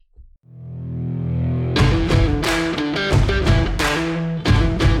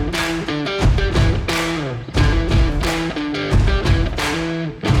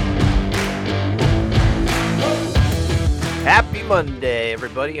Hey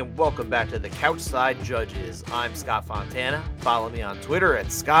everybody, and welcome back to the Couchside Judges. I'm Scott Fontana. Follow me on Twitter at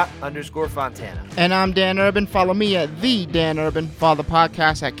Scott_Fontana. And I'm Dan Urban. Follow me at the Dan Urban. Follow the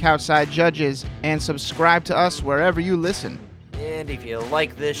podcast at Couchside Judges, and subscribe to us wherever you listen. And if you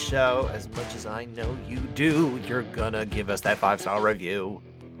like this show as much as I know you do, you're gonna give us that 5-star review.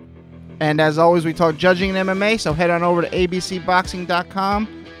 And as always, we talk judging in MMA, so head on over to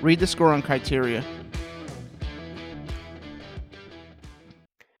abcboxing.com, read the scoring criteria.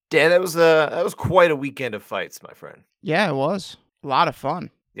 Dan, that was quite a weekend of fights, my friend. Yeah, it was. A lot of fun.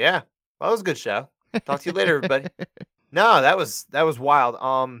 Yeah, well, that was a good show. Talk to you later, everybody. No, that was wild.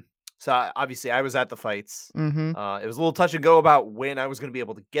 So obviously I was at the fights. Mm-hmm. It was a little touch and go about when I was going to be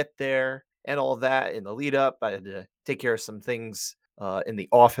able to get there and all of that in the lead up. I had to take care of some things in the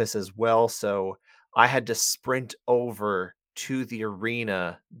office as well, so I had to sprint over to the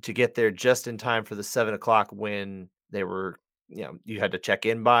arena to get there just in time for the 7:00 when they were, you had to check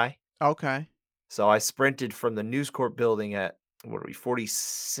in by. Okay. So I sprinted from the News Corp building at,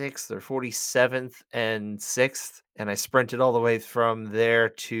 46th or 47th and 6th, and I sprinted all the way from there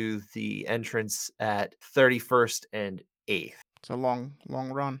to the entrance at 31st and 8th. It's a long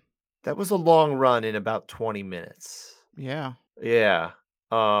run. That was a long run in about 20 minutes. Yeah. Yeah.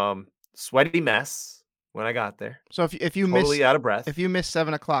 Sweaty mess when I got there. So if you Totally out of breath. if you miss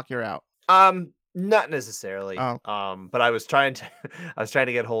 7:00, you're out. Not necessarily. Oh. But I was trying to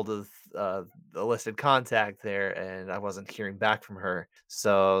get hold of the listed contact there, and I wasn't hearing back from her.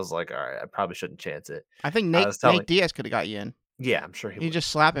 So I was like, all right, I probably shouldn't chance it. I think Nate Diaz could have got you in. Yeah, I'm sure he would. He's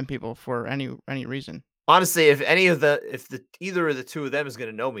just slapping people for any reason. Honestly, if either of the two of them is going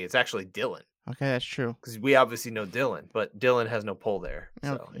to know me, it's actually Dylan. Okay, that's true. Because we obviously know Dylan, but Dylan has no pull there,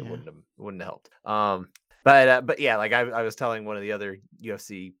 so Okay, it yeah. wouldn't have helped. But yeah, like I was telling one of the other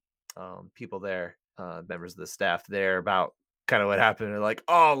UFC people there, members of the staff there, about kind of what happened. They're like,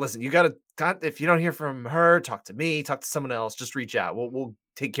 "Oh, listen, if you don't hear from her, talk to me, talk to someone else, just reach out. We'll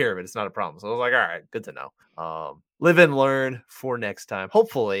take care of it. It's not a problem." So I was like, "All right, good to know. Live and learn for next time.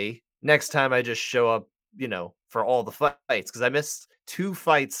 Hopefully, next time I just show up, for all the fights, because I missed 2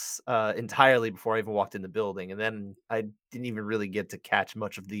 fights entirely before I even walked in the building, and then I didn't even really get to catch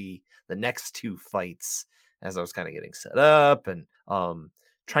much of the next 2 fights as I was kind of getting set up and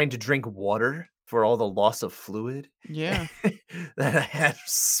trying to drink water for all the loss of fluid. Yeah. That I had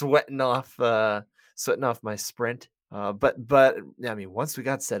sweating off my sprint. But I mean, once we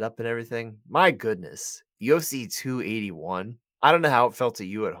got set up and everything, my goodness, UFC 281. I don't know how it felt to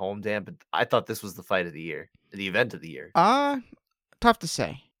you at home, Dan, but I thought this was the fight of the year, the event of the year. Tough to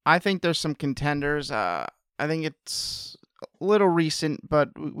say. I think there's some contenders. I think it's a little recent, but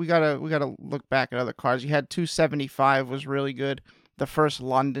we gotta look back at other cards. You had 275 was really good. The first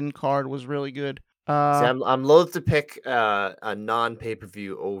London card was really good. See, I'm loath to pick a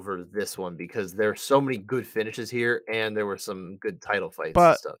non-pay-per-view over this one because there are so many good finishes here, and there were some good title fights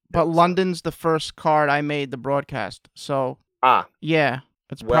and stuff. But London's the first card I made the broadcast, so yeah,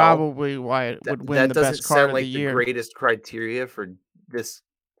 it's probably why it would win the best card of the year. The greatest criteria for this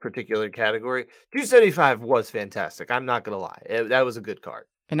particular category. 275 was fantastic. I'm not gonna lie, that was a good card.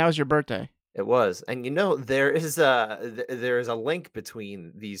 And that was your birthday. It was, and there is a link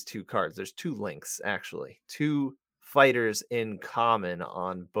between these 2 cards. There's 2 links actually, 2 fighters in common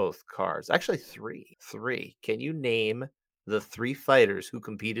on both cards. Actually, 3. Can you name the 3 fighters who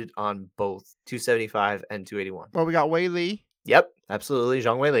competed on both 275 and 281? Well, we got Wei Li. Yep, absolutely,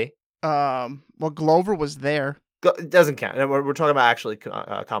 Zhang Wei Li. Well, Glover was there. It doesn't count. We're talking about actually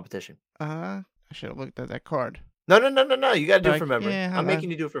competition. I should have looked at that card. No. You got to do it from memory. Yeah, I'm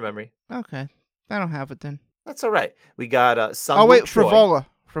making you do it from memory. Okay, I don't have it then. That's all right. We got Sung Oh wait, Choi.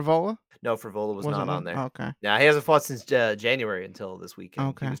 Frivola. No, Frivola was not on there. Okay. Yeah, he hasn't fought since January until this weekend.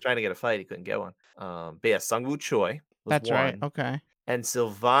 Okay. He was trying to get a fight. He couldn't get one. But yeah, Sung Choi was That's one. right. Okay. And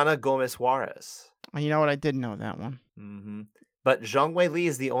Silvana Gomez Juarez. You know what? I did know that one. Mm-hmm. But Zhang Wei Li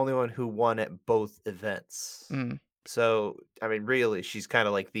is the only one who won at both events. So, I mean, really, she's kind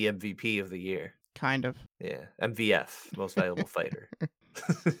of like the MVP of the year. Kind of. Yeah, MVF, most valuable fighter.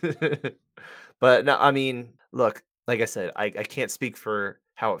 But no, I mean, look, like I said, I can't speak for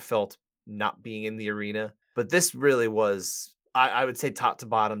how it felt not being in the arena, but this really was, I would say, top to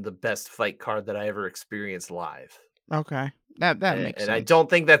bottom, the best fight card that I ever experienced live. Okay, that makes sense. And I don't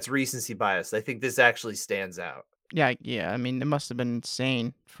think that's recency bias. I think this actually stands out. Yeah. I mean, it must have been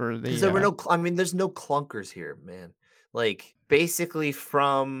insane for the. Because there were there's no clunkers here, man. Like, basically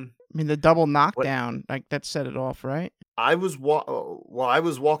from... I mean, the double knockdown, like, that set it off, right? I was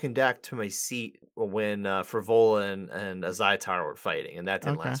walking back to my seat when Frivola and Azaitar were fighting, and that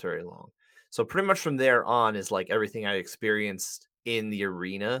didn't last very long. So pretty much from there on is like everything I experienced in the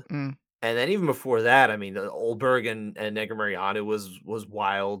arena. Mm. And then even before that, I mean, Olberg and Negumereanu was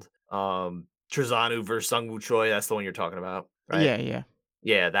wild. Trezanu versus Sung Woo Choi, that's the one you're talking about, right? Yeah, yeah.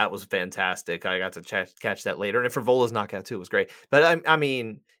 Yeah, that was fantastic. I got to catch that later, and Frivola's knockout too was great. But I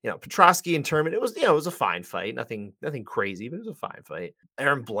mean, Petrosky and Turman, it was it was a fine fight, nothing crazy, but it was a fine fight.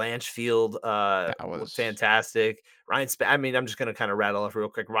 Aaron Blanchfield That looked was fantastic. Ryan Span, I mean, I'm just gonna kind of rattle off real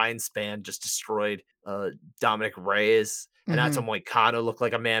quick. Ryan Span just destroyed Dominic Reyes. And Nato mhm. Moicano looked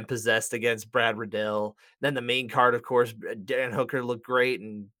like a man possessed against Brad Riddell. Then the main card, of course, Dan Hooker looked great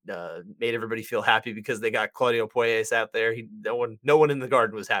and made everybody feel happy because they got Claudio Puelles out there. No one in the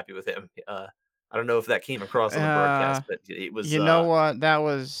garden was happy with him. I don't know if that came across on the broadcast, but it was You know what? That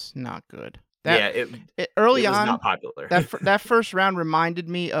was not good. That yeah, it early was on, not popular. that first round reminded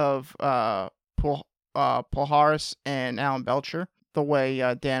me of Paul Harris and Alan Belcher, the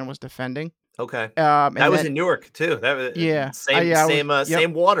way Dan was defending. Okay, And that was then in Newark too. That was yeah, I was yep,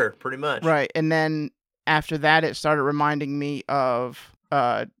 same water, pretty much. right. And then after that, it started reminding me of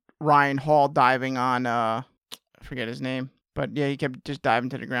Ryan Hall diving on I forget his name, but yeah, he kept just diving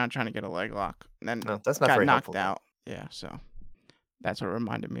to the ground trying to get a leg lock, and then No, that's not got very knocked helpful. out. Yeah, so that's what it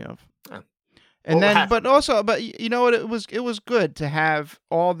reminded me of. Oh. And Well, then, but you know what? It was good to have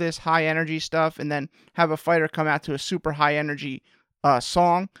all this high energy stuff, and then have a fighter come out to a super high energy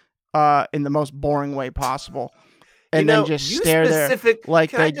song in the most boring way possible, and then just stare there like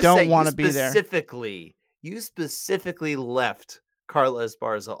can I they just say don't want to be there. you specifically left Carla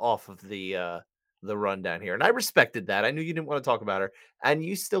Esparza off of the rundown here, and I respected that. I knew you didn't want to talk about her, and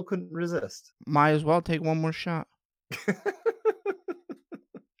you still couldn't resist. Might as well take one more shot.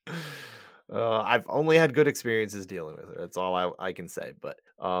 I've only had good experiences dealing with her. That's all I can say. But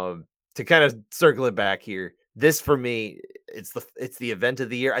to kind of circle it back here, this for me, it's the event of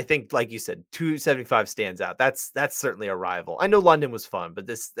the year. I think, like you said, 275 stands out. That's certainly a rival. I know London was fun, but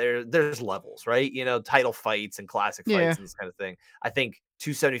there's levels, right? Title fights and classic Yeah, fights and this kind of thing. I think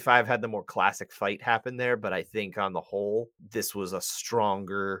 275 had the more classic fight happen there, but I think on the whole, this was a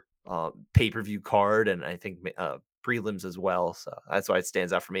stronger pay-per-view card, and I think prelims as well. So that's why it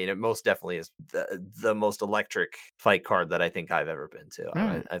stands out for me. And it most definitely is the most electric fight card that I think I've ever been to. all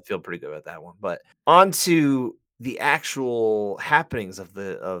right. I feel pretty good about that one. But on to the actual happenings of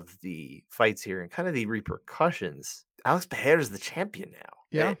the fights here and kind of the repercussions. Alex Pereira is the champion now.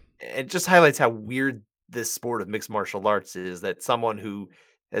 Yeah, It just highlights how weird this sport of mixed martial arts is, that someone who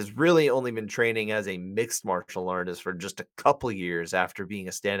has really only been training as a mixed martial artist for just a couple years after being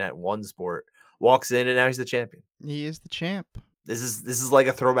a standout in one sport walks in and now he's the champion. he is the champ. This is like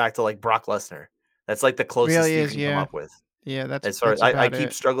a throwback to like Brock Lesnar. That's like the closest Really you is. can come Yeah, up with. yeah. As far as That's I about keep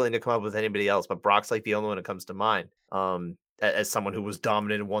it. struggling to come up with anybody else, but Brock's like the only one that comes to mind. As someone who was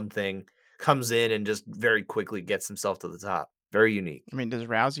dominant in one thing, comes in and just very quickly gets himself to the top. Very unique. I mean, does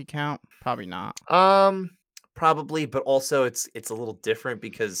Rousey count? Probably not. Probably, but also it's a little different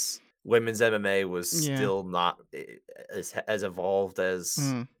because women's MMA was Yeah. still not as evolved as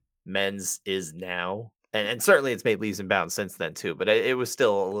Mm. men's is now. And certainly it's made leaps and bounds since then too, but it was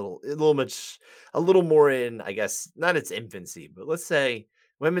still a little more in, I guess, not its infancy, but let's say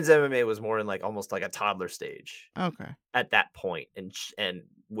women's MMA was more in like almost like a toddler stage Okay. at that point. And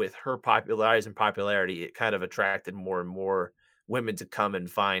with her popularity, it kind of attracted more and more women to come and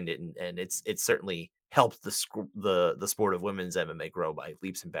find it, and it's certainly helped the sport of women's MMA grow by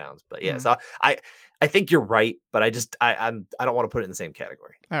leaps and bounds. But yeah, Mm. so I think you're right, but I don't want to put it in the same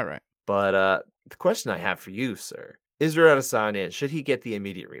category. All right. But the question I have for you, sir, Israel Adesanya, should he get the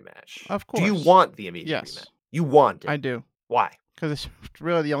immediate rematch? Of Do you course. want the immediate rematch? Yes, You want I it. do. Why? Because it's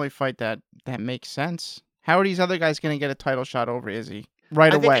really the only fight that makes sense. How are these other guys going to get a title shot over Izzy right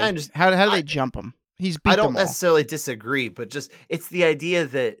I think away? I understand. How do I, they jump him? He's I beat don't them all. necessarily disagree, but just it's the idea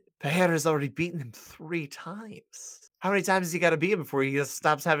that Pereira's already beaten him 3 times. How many times has he got to beat him before he just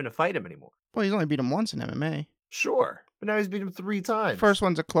stops having to fight him anymore? Well, he's only beat him once in MMA. Sure, but now he's beat him 3 times. First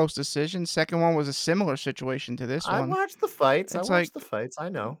one's a close decision. Second one was a similar situation to this I one. watched the fights. It's like I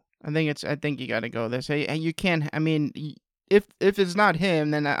know. I think you got to go this. Hey, and you can't. I mean, if it's not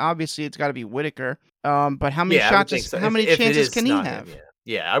him, then obviously it's got to be Whitaker. But how many Yeah, I would shots? think so. How many If it chances is can he not have? him,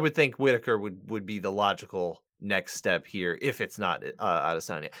 yeah, I would think Whitaker would be the logical next step here if it's not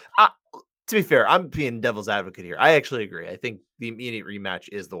Adesanya. To be fair, I'm being devil's advocate here. I actually agree. I think the immediate rematch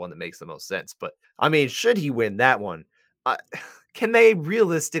is the one that makes the most sense. But I mean, should he win that one? Uh, can they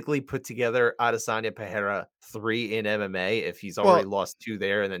realistically put together Adesanya Pereira 3 in MMA if he's already Well, lost 2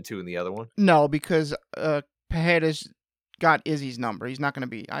 there and then 2 in the other one? no, because Pereira's got Izzy's number. He's not going to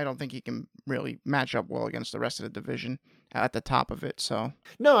be. I don't think he can really match up well against the rest of the division at the top of it. So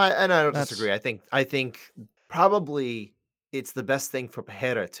No, and I don't that's disagree. I think probably it's the best thing for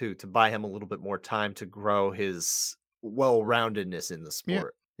Pereira too, to buy him a little bit more time to grow his well-roundedness in the Yeah,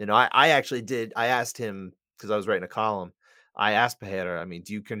 sport. I actually did. I asked him because I was writing a column. I asked Pereira, I mean,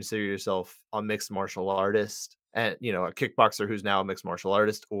 do you consider yourself a mixed martial artist and a kickboxer who's now a mixed martial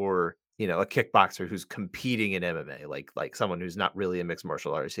artist, or a kickboxer who's competing in MMA, like someone who's not really a mixed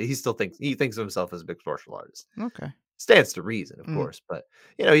martial artist. He thinks of himself as a mixed martial artist. okay. Stands to reason, of Mm, course, but,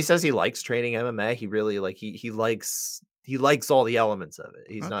 he says he likes training MMA. He really he likes all the elements of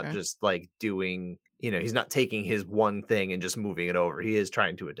it. He's not okay, just, like, doing he's not taking his one thing and just moving it over. He is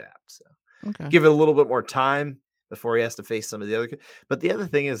trying to adapt, so okay. give it a little bit more time before he has to face some of the other but the other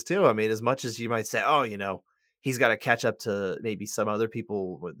thing is too, I mean, as much as you might say, "Oh, he's gotta catch up to maybe some other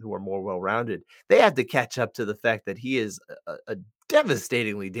people who are more well-rounded," they have to catch up to the fact that he is a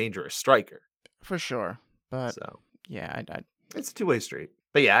devastatingly dangerous striker, For sure. But so yeah, I it's a two-way street.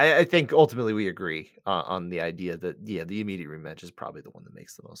 But yeah, I think ultimately we agree on the idea that yeah, the immediate rematch is probably the one that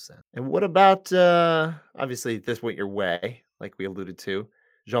makes the most sense. And what about obviously this went your way, like we alluded to.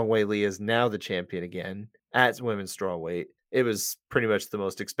 Zhang Wei Li is now the champion again at women's strawweight. It was pretty much the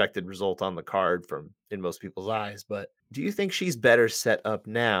most expected result on the card from in most people's eyes. But do you think she's better set up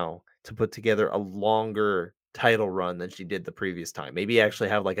now to put together a longer title run than she did the previous time? Maybe actually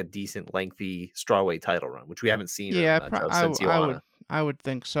have like a decent lengthy strawweight title run, which we haven't seen yeah, since Joanna. I would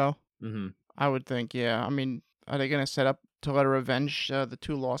think so. Mhm. I would think, yeah. I mean, are they gonna set up to let her revenge the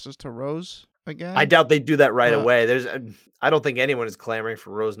two losses to Rose I again? doubt they'd do that right But away. I don't think anyone is clamoring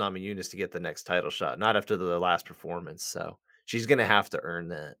for Rose Namajunas to get the next title shot, not after the last performance, so she's gonna have to earn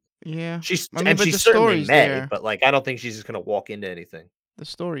that. yeah, She's I mean, and but she the certainly story's may, there. but, like, I don't think she's just gonna walk into anything. The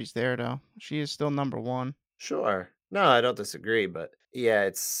story's there though. She is still number one. Sure. No, I don't disagree, but yeah,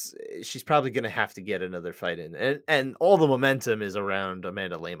 she's probably gonna have to get another fight in, and all the momentum is around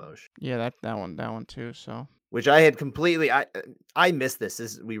Amanda Lemos. Yeah, that one too. So Which I had completely I missed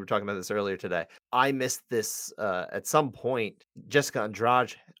this we were talking about this earlier today. I missed this, at some point, Jessica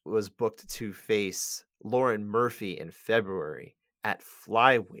Andrade was booked to face Lauren Murphy in February at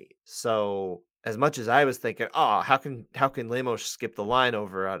flyweight. So, as much as I was thinking, "Oh, how can Lemos skip the line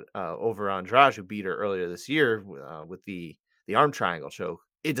over Andrade who beat her earlier this year with the arm triangle choke?"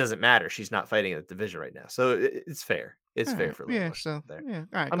 It doesn't matter. She's not fighting in the division right now. So, it's fair. It's all fair right, for yeah, Lemos so there. yeah, all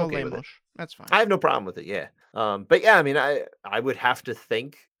right, I'm go okay with it. Lemos. That's fine. I have no problem with it, yeah. But yeah, I mean, I would have to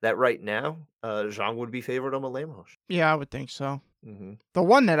think that right now, Zhang would be favored on Lemos. Yeah, I would think so. Mhm. The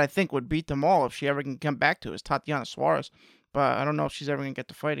one that I think would beat them all if she ever can come back to is Tatiana Suarez, but I don't know if she's ever gonna get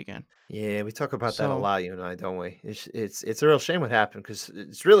to fight again. Yeah, we talk about that a So, lot, you and I, don't we? It's a real shame what happened because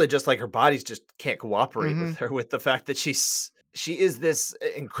it's really just like her body's just can't cooperate with hmm her with the fact that she is this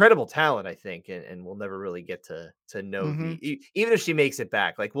incredible talent, I think, and we'll never really get to know hmm even if she makes it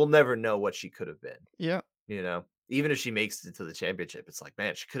back, like we'll never know what she could have been. yeah, Even if she makes it to the championship, it's like,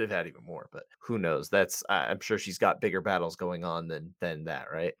 man, she could have had even more, but who knows? I'm sure she's got bigger battles going on than that,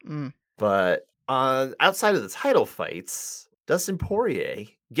 right? mm. But outside of the title fights, Dustin Poirier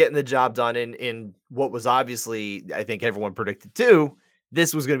getting the job done in what was obviously, I think everyone predicted too,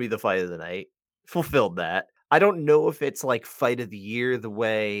 this was going to be the fight of the night. Fulfilled that. I don't know if it's like fight of the year the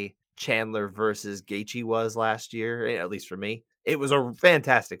way Chandler versus Gaethje was last year, at least for me. It was a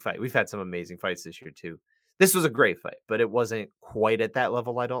fantastic fight. We've had some amazing fights this year too. This was a great fight, but it wasn't quite at that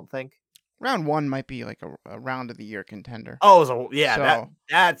level, I don't think. Round one might be like a round of the year contender. Oh, so yeah, So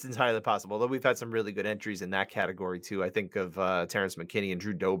that's entirely possible. Though we've had some really good entries in that category too. I think of Terrence McKinney and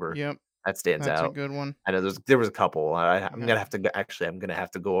Drew Dober. yep, That stands that's a out. good one. I know there was a couple. I'm Yeah, gonna have to actually I'm gonna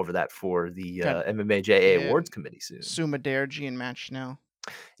have to go over that for the got MMAJA yeah, awards committee soon. Suma Derji and Matt Schnell.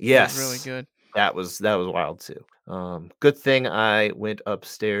 He was really Yes, good. that was wild too. Good thing I went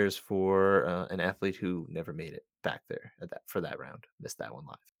upstairs for an athlete who never made it back there for that round. Missed that one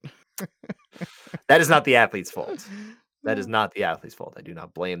live. That is not the athlete's fault. That is not the athlete's fault. I do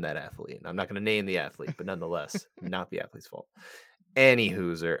not blame that athlete. And I'm not going to name the athlete, but nonetheless, not the athlete's fault. Any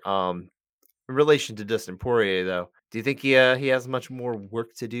hooser. In relation to Dustin Poirier, though, do you think he has much more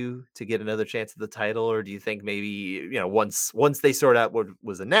work to do to get another chance at the title, or do you think maybe once they sort out what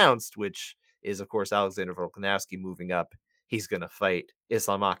was announced, which is of course Alexander Volkanovski moving up, he's going to fight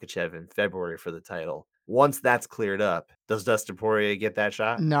Islam Makhachev in February for the title. Once that's cleared up, does Dustin Poirier get that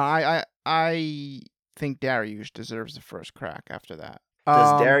shot? No, I think Dariush deserves the first crack after that.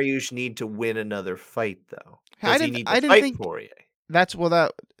 Does Dariush need to win another fight, though? Does he need to I didn't fight think Poirier? that's well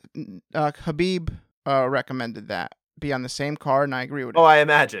that Habib recommended that be on the same card, and I agree with Oh, it. I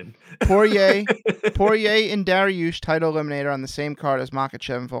imagine. Poirier, Poirier and Dariush title eliminator on the same card as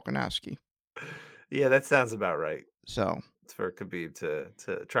Makhachev and Volkanovski. Yeah, that sounds about right. So, It's for Khabib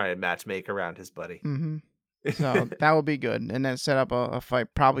to try and matchmake around his buddy. hmm So that would be good, and then set up a fight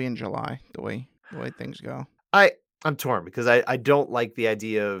probably in July. The way things go. I I'm torn because I don't like the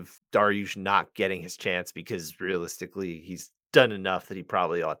idea of Dariush not getting his chance because realistically he's done enough that he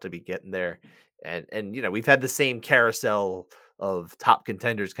probably ought to be getting there. And we've had the same carousel of top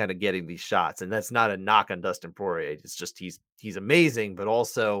contenders kind of getting these shots, and that's not a knock on Dustin Poirier. It's just he's amazing, but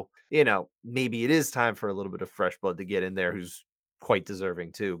also maybe it is time for a little bit of fresh blood to get in there who's quite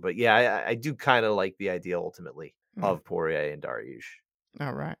deserving too. But yeah, I do kind of like the idea ultimately Mm, of Poirier and Dariush.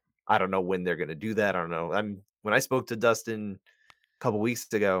 all right. I don't know when they're gonna do that. I don't know. When I spoke to Dustin a couple weeks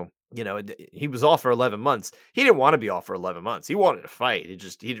ago, he was off for 11 months. He didn't want to be off for 11 months. He wanted to fight. He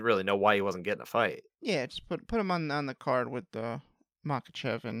didn't really know why he wasn't getting a fight. Yeah, just put him on the card with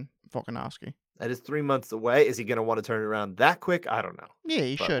Makachev and Volkanovski. That is 3 months away. Is he gonna want to turn it around that quick? I don't know, Yeah,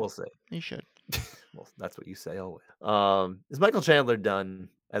 he but should. we'll see. He should. Well, that's what you say always. Is Michael Chandler done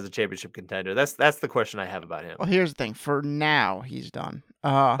as a championship contender? That's the question I have about him. Well, here's the thing. For now, he's done.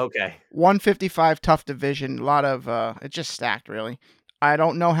 Okay, 155 tough division. A lot of it's just stacked really. I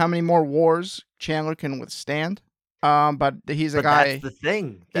don't know how many more wars Chandler can withstand. But he's a but that's guy. the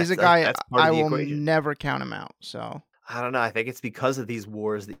thing. He's That's a that, guy that's part I of the will equation. never count him out. So I don't know. I think it's because of these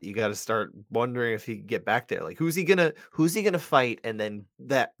wars that you got to start wondering if he can get back there. Like who's he gonna fight, and then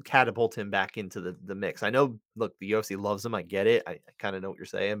that catapult him back into the mix. I know. Look, the UFC loves him. I get it. I kind of know what you're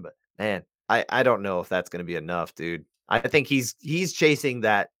saying, but man, I don't know if that's gonna be enough, dude. I think he's chasing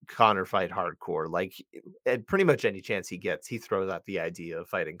that Connor fight hardcore. Like at pretty much any chance he gets, he throws out the idea of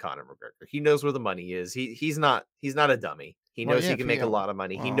fighting Conor McGregor. He knows where the money is. He's not a dummy. He well, knows yeah, he if can he make a lot of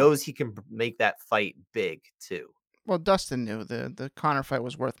money. He well, knows he can make that fight big too. well, Dustin knew the Connor fight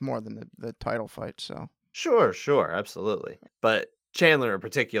was worth more than the title fight. So Sure, sure, absolutely. But Chandler in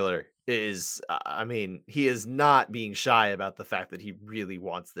particular is, I mean, he is not being shy about the fact that he really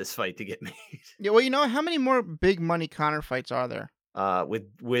wants this fight to get made. yeah, well, how many more big money Connor fights are there?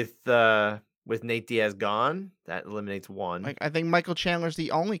 With Nate Diaz gone, that eliminates one. Like, I think Michael Chandler's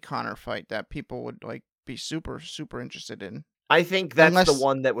the only Connor fight that people would like be super super interested in, I think that's the unless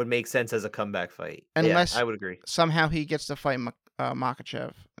one that would make sense as a comeback fight. Yeah, unless I would agree. somehow he gets to fight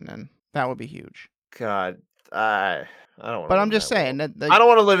Makachev, and then that would be huge. God, I don't want to But live I'm in just that saying world. that I don't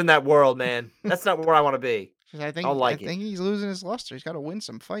want to live in that world, man. That's not where I want to be. 'cause I don't I like it. think he's losing his luster. He's got to win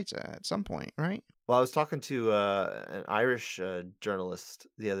some fights at some point, right? Well, I was talking to an Irish journalist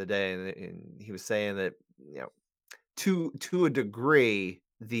the other day, and he was saying that to a degree,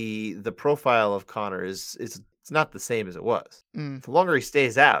 the profile of Connor is it's not the same as it was. Mm, The longer he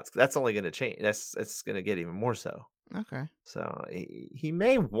stays out, that's only going to change. That's going to get even more so. okay. So he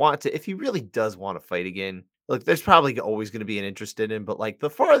may want to, if he really does want to fight again. Look, there's probably always going to be an interest in him, but like the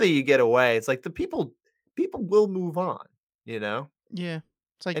farther you get away, it's like the people will move on, you know. Yeah.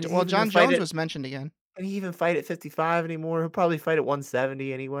 It's like, And is he well, even going John to fight Jones it? was mentioned again. Can he even fight at 55 anymore? He'll probably fight at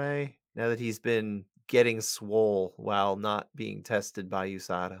 170 anyway, now that he's been getting swole while not being tested by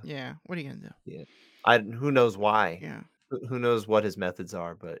USADA. Yeah. What are you gonna do? Yeah. Who knows why? Yeah. Who knows what his methods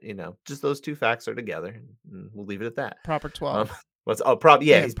are, but just those two facts are together, and we'll leave it at that. Proper Um, 12.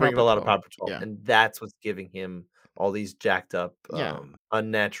 yeah, Yeah. he's bringing Proper a lot of 12. proper 12, Yeah. and that's what's giving him all these jacked up, Yeah.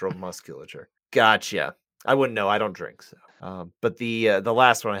 unnatural musculature. Gotcha. I wouldn't know. I don't drink, so. But the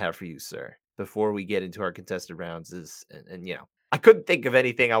last one I have for you, sir, before we get into our contested rounds is, and I couldn't think of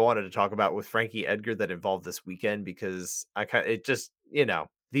anything I wanted to talk about with Frankie Edgar that involved this weekend because it just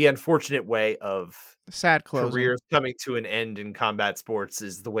the unfortunate way of Sad closing. careers coming to an end in combat sports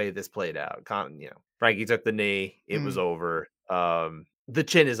is the way this played out. Frankie took the knee, it was Mm. over. The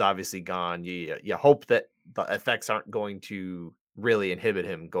chin is obviously gone. You hope that the effects aren't going to really inhibit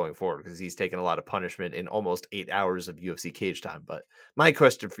him going forward because he's taken a lot of punishment in almost 8 hours of UFC cage time. But my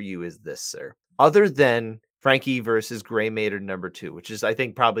question for you is this, sir. Other than Frankie versus Gray Maynard #2, which is I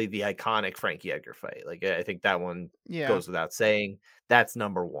think probably the iconic Frankie Edgar fight. Like I think that one Yeah. goes without saying. That's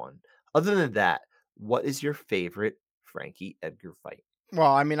number one. Other than that, what is your favorite Frankie Edgar fight?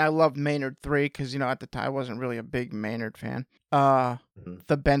 Well, I mean, I loved Maynard 3 because, at the time I wasn't really a big Maynard fan. Uh, Mhm.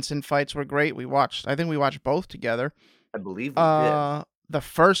 the Benson fights were great. I think we watched both together. I believe we did. The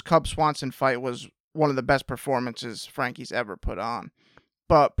first Cub Swanson fight was one of the best performances Frankie's ever put on.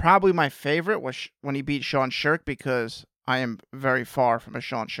 But probably my favorite was when he beat Sean Shirk because I am very far from a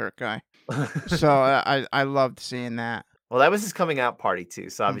Sean Shirk guy. So I loved seeing that. Well, that was his coming out party too.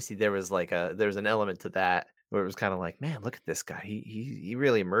 So Mm, obviously there's an element to that where it was kind of like, man, look at this guy. He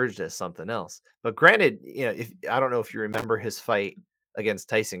really emerged as something else. But granted, if I don't know if you remember his fight against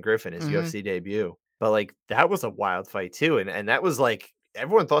Tyson Griffin, his mhm, UFC debut, but like that was a wild fight too. And that was like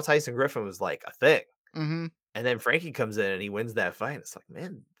everyone thought Tyson Griffin was like a thing. mhm. And then Frankie comes in and he wins that fight. It's like,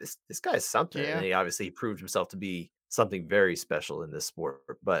 man, this guy's something. And Yeah. he obviously proved himself to be something very special in this sport.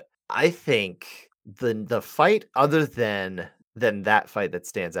 But I think the fight other than that fight that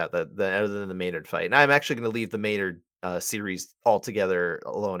stands out, the other than the Maynard fight, and I'm actually going to leave the Maynard series altogether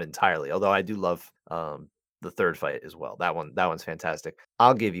alone entirely. Although I do love the third fight as well. That one's fantastic.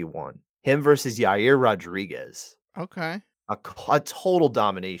 I'll give you one. Him versus Yair Rodriguez. Okay. A total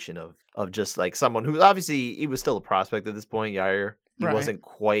domination of just, like, someone who obviously he was still a prospect at this point, Yair. He Right. wasn't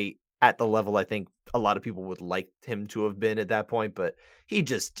quite at the level I think a lot of people would like him to have been at that point, but he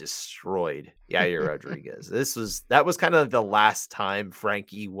just destroyed Yair Rodriguez. That was kinda the last time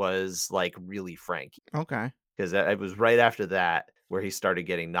Frankie was, like, really Frankie, Okay. 'cause it was right after that where he started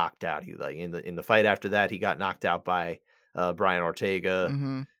getting knocked out. He, like, in the fight after that, he got knocked out by, Brian Ortega.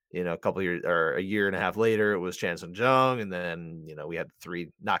 Mhm. A couple years or a year and a half later, it was Chan Sung Jung, and then we had 3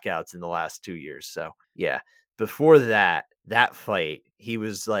 knockouts in the last 2 years. So yeah, before that, that fight, he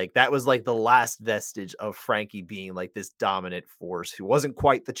was like that was like the last vestige of Frankie being like this dominant force who wasn't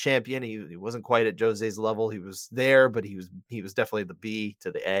quite the champion. He wasn't quite at Jose's level. He was there, but he was definitely the B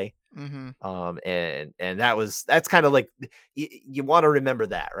to the A. Mhm. And that's kind of like you want to remember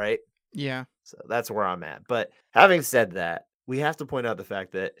that, right? Yeah. So that's where I'm at. But having said that, we have to point out the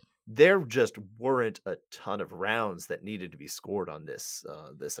fact that there just weren't a ton of rounds that needed to be scored on this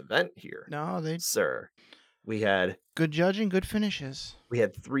event here, No, they sir. We had good judging, good finishes.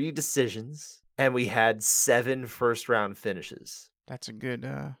 3 decisions and we had 7 first round finishes. That's a good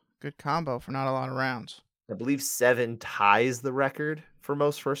combo for not a lot of rounds. I believe 7 ties the record for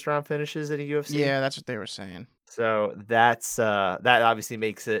most first round finishes in a UFC. Yeah, that's what they were saying. So that obviously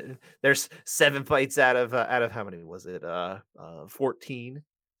makes it there's 7 fights out of how many was it? 14.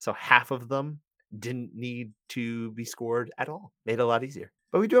 So half of them didn't need to be scored at all. Made it a lot easier.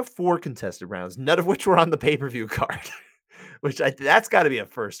 But we do have 4 contested rounds, none of which were on the pay-per-view card, which that's got to be a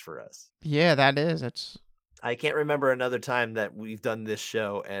first for us. Yeah, that is. It's I can't remember another time that we've done this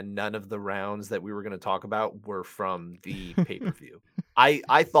show and none of the rounds that we were going to talk about were from the pay-per-view.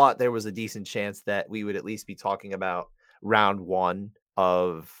 I thought there was a decent chance that we would at least be talking about round 1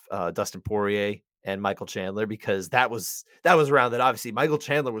 of Dustin Poirier and Michael Chandler, because that was a round that obviously Michael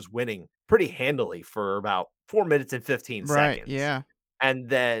Chandler was winning pretty handily for about 4 minutes and 15 right. seconds. Yeah. And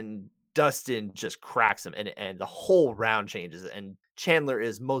then Dustin just cracks him and the whole round changes and Chandler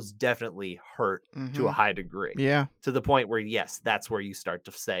is most definitely hurt to a Mhm. high degree, Yeah. to the point where, yes, that's where you start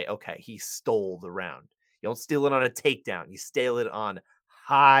to say, okay, he stole the round. You don't steal it on a takedown. You steal it on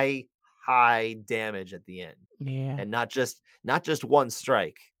high, high damage at the end. Yeah. And not just one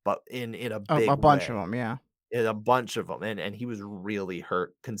strike, but in a A big bunch of way. them. Yeah. In a bunch of them. And he was really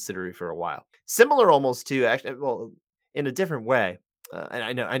hurt considerably for a while. Similar almost to actually, well, in a different way. And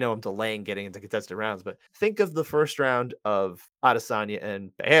I know I'm delaying getting into contested rounds, but think of the first round of Adesanya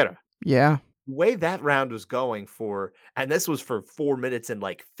and Pereira. Yeah. The way that round was going for, and this was for 4 minutes and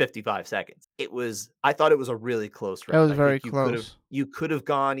like 55 seconds. I thought it was a really close It round. was I very think you could have close. you could have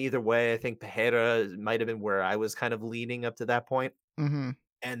gone either way. I think Pereira might have been where I was kind of leaning up to that point. Mhm.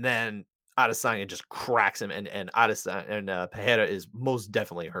 And then Adesanya just cracks him, and Adesanya and Pereira is most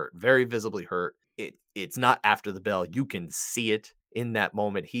definitely hurt, very visibly hurt. It's not after the bell. You can see it in that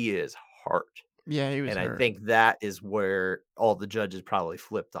moment. He is hurt. Yeah, he was And I hurt. think that is where all the judges probably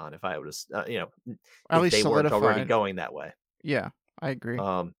flipped on if I was, At if least they weren't already solidified. going that way. Yeah, I agree.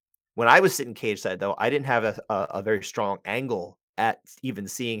 Um, when I was sitting cage side, though, I didn't have a very strong angle at even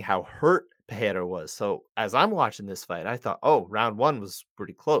seeing how hurt Pereira was. So as I'm watching this fight, I thought, oh, round 1 was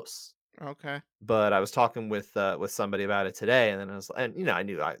pretty close. Okay. But I was talking with somebody about it today, and then I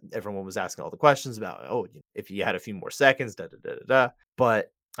knew everyone was asking all the questions about, oh, if you had a few more seconds, da da da da da.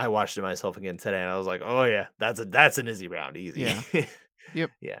 But I watched it myself again today, and I was like, oh yeah, that's an easy round, easy. Yeah.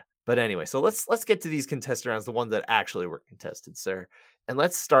 Yep. Yeah. But anyway, so let's get to these contested rounds, the ones that actually were contested, sir. And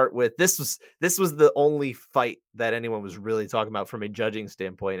let's start with this was the only fight that anyone was really talking about from a judging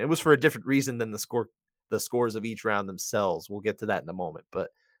standpoint. It was for a different reason than the scores of each round themselves. We'll get to that in a moment,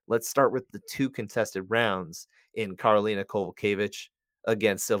 but let's start with the 2 contested rounds in Karolina Kowalkiewicz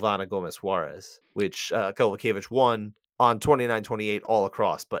against Silvana Gomez Juarez, which Kowalkiewicz won on 29-28 all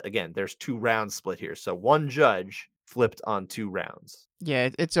across. But again, there's 2 rounds split here. So one judge flipped on 2 rounds. Yeah,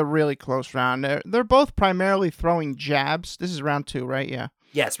 it's a really close round. They're both primarily throwing jabs. This is round 2, right? Yeah.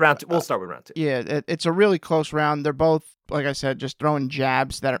 Yes, round 2. We'll start with round 2. Yeah, it's a really close round. They're both, like I said, just throwing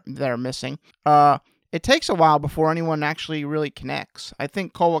jabs that are missing. It takes a while before anyone actually really connects. I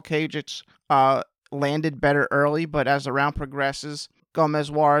think Kowalkiewicz landed better early, but as the round progresses,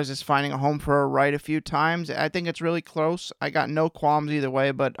 Gomez Juarez is finding a home for her right a few times. I think it's really close. I got no qualms either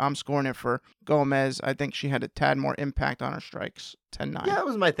way, but I'm scoring it for Gomez. I think she had a tad more impact on her strikes. 10-9. Yeah, that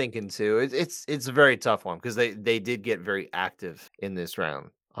was my thinking too. It's a very tough one because they did get very active in this round.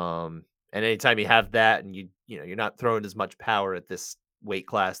 And anytime you have that, and you're not throwing as much power at this weight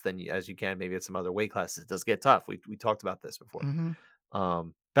class as you can maybe at some other weight classes, it does get tough. We talked about this before. Mm-hmm.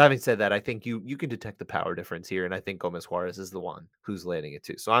 But having said that, I think you can detect the power difference here, and I think Gomez Juarez is the one who's landing it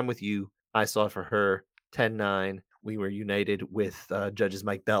too. So I'm with you. I saw for her 10-9. We were united with judges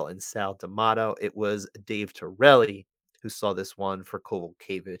Mike Bell and Sal D'Amato. It was Dave Torelli who saw this one for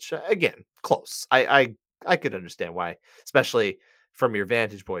Kovalevich. Again, close. I could understand why, especially from your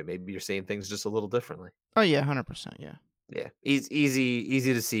vantage point. Maybe you're seeing things just a little differently. Oh yeah, 100%. Yeah. Yeah,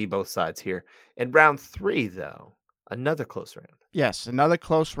 easy to see both sides here. In round 3, though, another close round. Yes, another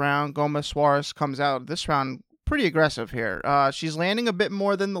close round. Gomez Suarez comes out this round pretty aggressive here. She's landing a bit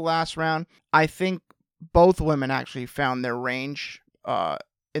more than the last round. I think both women actually found their range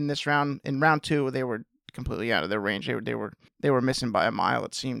in this round. In round 2, they were completely out of their range. They were missing by a mile,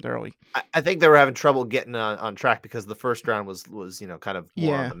 it seemed early. I think they were having trouble getting on track because the first round was kind of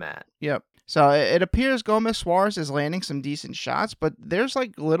more on Yeah. the mat. Yep. So it appears Gomez Suarez is landing some decent shots, but there's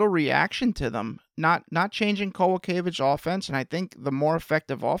like little reaction to them. Not changing Kovacevich's offense, and I think the more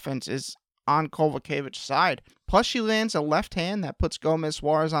effective offense is on Kovacevich's side. Plus, she lands a left hand that puts Gomez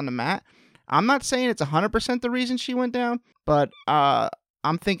Suarez on the mat. I'm not saying it's 100% the reason she went down, but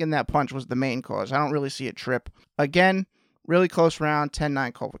I'm thinking that punch was the main cause. I don't really see a trip. Again, really close round,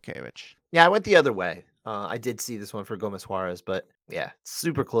 10-9 Kovacevic. Yeah, I went the other way. I did see this one for Gomez Juarez, but yeah,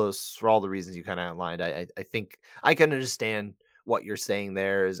 super close for all the reasons you kind of outlined. I think I can understand what you're saying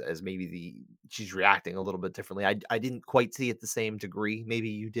there as maybe she's reacting a little bit differently. I didn't quite see it the same degree. Maybe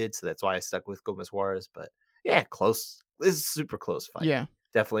you did, so that's why I stuck with Gomez Juarez. But yeah, close. This is a super close fight. Yeah.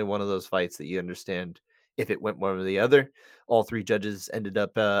 Definitely one of those fights that you understand if it went one or the other. All 3 judges ended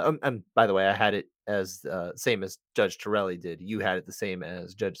up. By the way, I had it as same as Judge Torelli did. You had it the same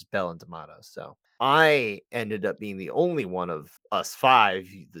as Judges Bell and D'Amato. So I ended up being the only one of us 5,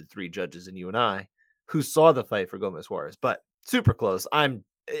 the 3 judges and you and I, who saw the fight for Gomez Juarez. But super close. I'm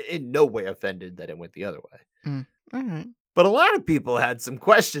in no way offended that it went the other way. All right. But a lot of people had some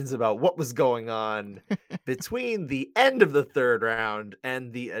questions about what was going on between the end of the 3rd round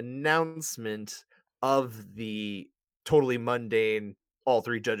and the announcement of the totally mundane all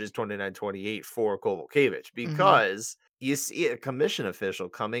 3 judges 29-28 for Kovalevich, because you see a commission official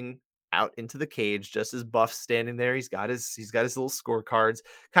coming out into the cage just as Buff's standing there. He's got his little scorecards,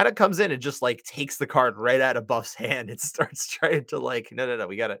 kind of comes in and just like takes the card right out of Buff's hand and starts trying to like, no,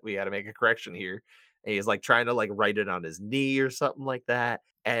 we gotta make a correction here. And he's like trying to like write it on his knee or something like that.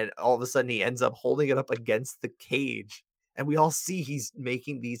 And all of a sudden he ends up holding it up against the cage. And we all see he's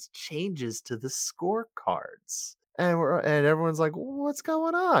making these changes to the scorecards. And everyone's like, what's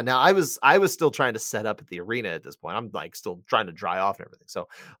going on? Now I was still trying to set up at the arena at this point. I'm like still trying to dry off and everything. So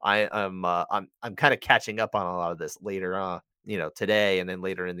I'm kind of catching up on a lot of this later on, today and then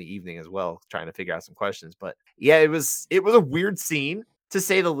later in the evening as well, trying to figure out some questions. But yeah, it was a weird scene. To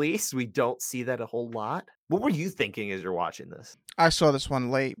say the least. We don't see that a whole lot. What were you thinking as you're watching this? I saw this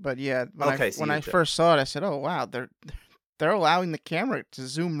one late, but yeah, when I first saw it, I said, "Oh wow, they're allowing the camera to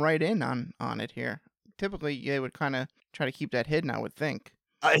zoom right in on it here." Typically, they would kind of try to keep that hidden, I would think.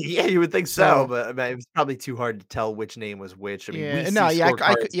 Yeah, you would think so, but I mean, it was probably too hard to tell which name was which. I mean, yeah, we no, see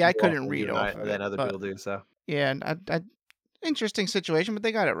scorecards I more couldn't often read off of than it, other but people do. So yeah, and interesting situation, but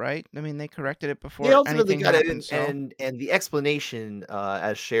they got it right. I mean, they corrected it they before ultimately anything got it, happened. So and the explanation,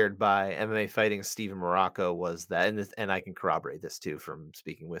 as shared by MMA Fighting Steven Morocco was that, and I can corroborate this too from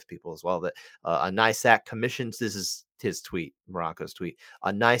speaking with people as well, that a NISAC commissions. This is his tweet, Morocco's tweet.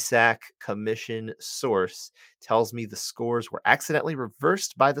 A NISAC commission source tells me the scores were accidentally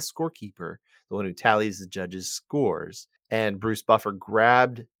reversed by the scorekeeper, the one who tallies the judges' scores, and Bruce Buffer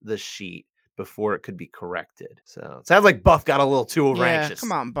grabbed the sheet before it could be corrected. So it sounds like Buff got a little too yeah, anxious.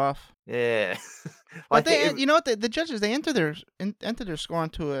 come on, Buff. Yeah. But you know what? The judges they enter their score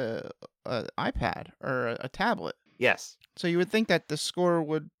onto a iPad or a tablet. Yes. So you would think that the score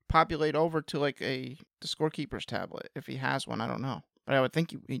would populate over to like the scorekeeper's tablet if he has one. I don't know, but I would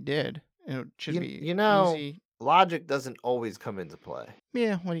think he did. It should be easy. Logic doesn't always come into play.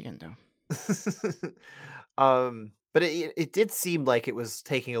 Yeah, what are you gonna do? But it did seem like it was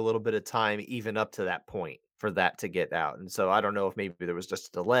taking a little bit of time, even up to that point, for that to get out. And so I don't know if maybe there was just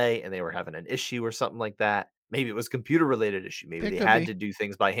a delay and they were having an issue or something like that. Maybe it was computer related issue. Maybe It they could had be. to do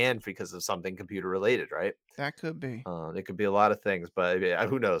things by hand because of something computer related, right? That could be. It could be a lot of things, but yeah,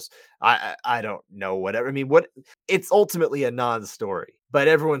 who knows? I don't know. Whatever. I mean, what? It's ultimately a non-story, but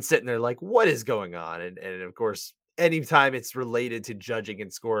everyone's sitting there like, what is going on? And of course, anytime it's related to judging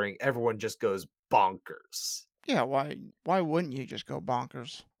and scoring, everyone just goes bonkers. Yeah, why wouldn't you just go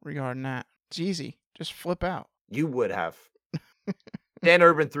bonkers regarding that? It's easy. Just flip out. You would have. Dan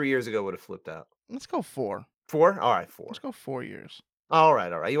Urban 3 years ago would have flipped out. Let's go 4. 4? All right, Let's 4. go 4 years. All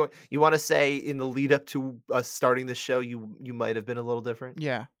right, all right. You want to say in the lead up to us starting the show, you might have been a little different?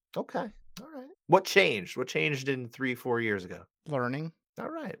 Yeah, Okay. All right. What changed? What changed in 3, 4 years ago? learning. All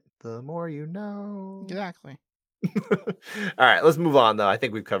right. The more you know. Exactly. All right, let's move on though. I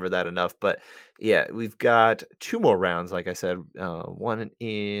think we've covered that enough. But yeah, we've got 2 more rounds. Like I said, one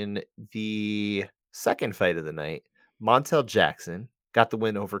in the second fight of the night. Montel Jackson got the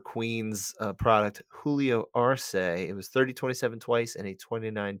win over Queens product Julio Arce. It was 30-27 twice and a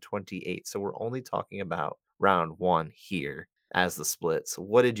 29-28. So we're only talking about round 1 here as the split. So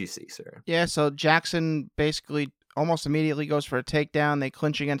what did you see, sir? Yeah, so Jackson basically almost immediately goes for a takedown. They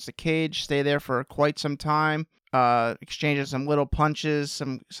clinch against the cage, stay there for quite some time. Exchanges some little punches,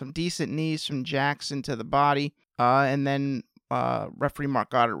 some decent knees from Jackson to the body, and then referee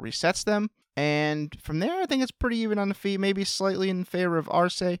Mark Goddard resets them. And from there, I think it's pretty even on the feet, maybe slightly in favor of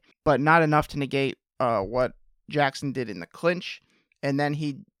Arce, but not enough to negate what Jackson did in the clinch. And then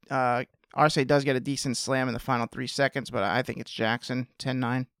Arce does get a decent slam in the final 3 seconds, but I think it's Jackson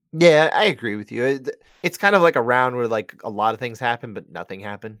 10-9. Yeah, I agree with you. It's kind of like a round where like a lot of things happen, but nothing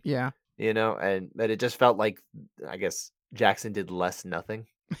happened. Yeah. And but it just felt like I guess Jackson did less nothing.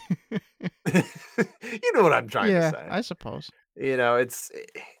 You know what I'm trying to Yeah, say. I suppose. It's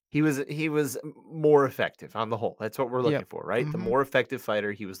he was more effective on the whole. That's what we're looking Yep. for, right? The Hmm. more effective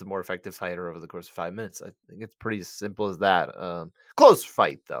fighter, he was the more effective fighter over the course of 5 minutes. I think it's pretty simple as that. Close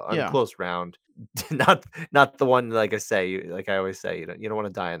fight though. I mean, Yeah. close round. Not the one like I say, like I always say, you don't want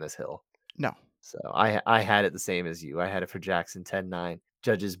to die on this hill. No. So I had it the same as you. I had it for Jackson 10-9.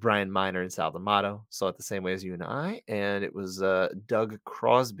 Judges Brian Miner and Sal D'Amato saw it the same way as you and I, and it was Doug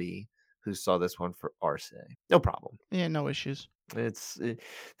Crosby who saw this one for Arce. No problem. Yeah, no issues. There's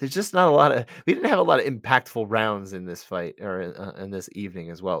just not a lot of we didn't have a lot of impactful rounds in this fight or in this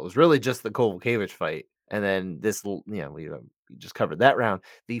evening as well. It was really just the Kovalevich fight, and then we just covered that round.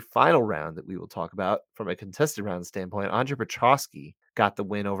 The final round that we will talk about from a contested round standpoint, Andre Petrosky got the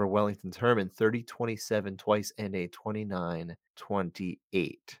win over Wellington Turman 30-27 twice and a 29-28.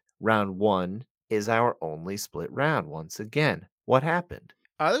 Round 1 is our only split round once again. What happened?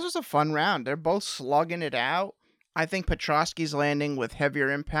 This was a fun round. They're both slugging it out. I think Petrosky's landing with heavier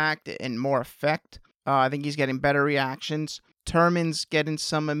impact and more effect. I think he's getting better reactions. Turman's getting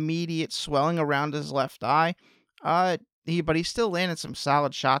some immediate swelling around his left eye. But he's still landing some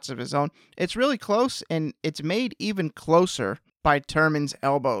solid shots of his own. It's really close, and it's made even closer by Turman's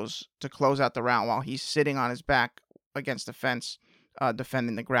elbows to close out the round while he's sitting on his back against the fence,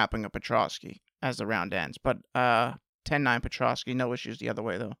 defending the grappling of Petrosky as the round ends. But 10-9 Petrosky, no issues the other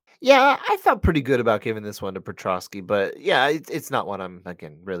way, though. Yeah, I felt pretty good about giving this one to Petrosky, but yeah, it's not one I'm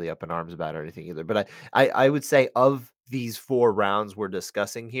again really up in arms about or anything either. But I would say of these 4 rounds we're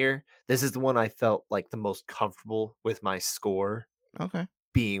discussing here, this is the one I felt like the most comfortable with my score Okay.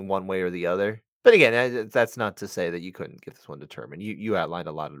 being one way or the other. But again, that's not to say that you couldn't give this one determined. You outlined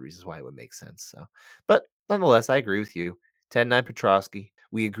a lot of the reasons why it would make sense. So, but nonetheless, I agree with you. 10-9 Petrosky.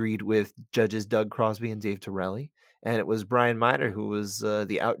 We agreed with judges Doug Crosby and Dave Torelli, and it was Brian Miner who was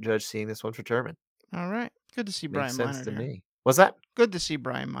the out judge seeing this one for Turman. All right. Good to see Makes Brian sense Miner to here. me. What's that? Good to see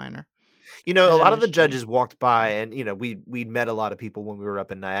Brian Miner. A Had a lot of the nice change. judges walked by, and we'd met a lot of people when we were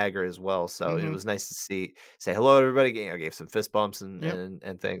up in Niagara as well. So it Mm-hmm. was nice to say hello to everybody. Gave some fist bumps and Yep.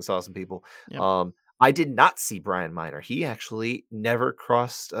 and things. Saw some people. Yep. I did not see Brian Miner. He actually never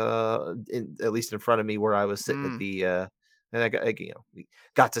crossed, at least in front of me where I was sitting at Mm. the. And we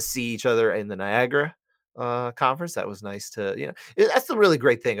got to see each other in the Niagara conference. That was nice to That's the really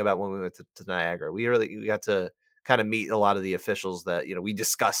great thing about when we went to Niagara. We got to kind of meet a lot of the officials that we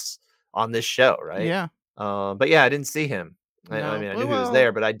discuss on this show, right? Yeah. But yeah, I didn't see him. I No. mean, I knew he was Well,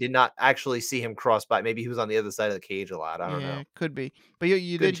 there, but I did not actually see him cross by. Maybe he was on the other side of the cage a lot. I don't yeah, know. could be. But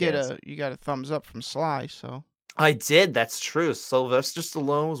you Good did get chance. a thumbs up from Sly, so I did. That's true. Sylvester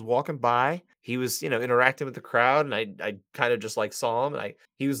Stallone was walking by. He was, interacting with the crowd, and I kind of just like saw him, and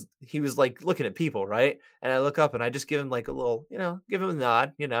he was like looking at people, right? And I look up, and I just give him like a little, give him a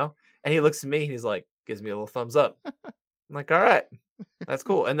nod, and he looks at me, and he's like, gives me a little thumbs up. I'm like, all right. That's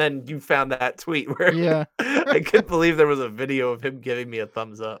cool. And then you found that tweet where yeah. I couldn't believe there was a video of him giving me a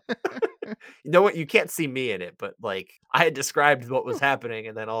thumbs up. You know what? You can't see me in it, but like I had described what was happening,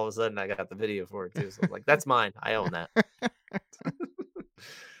 and then all of a sudden I got the video for it too. So I was like, that's mine. I own that.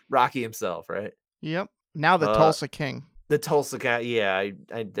 Rocky himself, right? Yep. Now the Uh, Tulsa King. the Tulsa Cat. Yeah,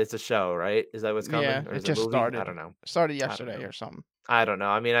 it's a show, right? Is that what's Yeah, coming, or it is it a just movie? I started. don't know. Started I don't yesterday know. or something. I don't know.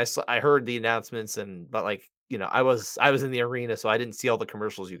 I mean, I heard the announcements, but like I was in the arena, so I didn't see all the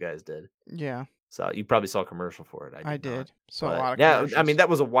commercials you guys did. Yeah, So you probably saw a commercial for it. I I did not. did. Saw a But lot of yeah, I mean commercials. that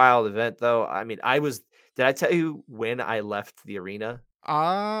was a wild event though. I mean, I was did I tell you when I left the arena?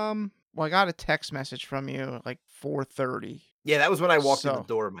 Well, I got a text message from you at like 4:30. Yeah, that was when I walked in the So,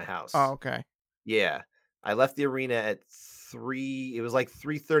 door of my oh, house. okay. Yeah. I left the arena at 3 it was like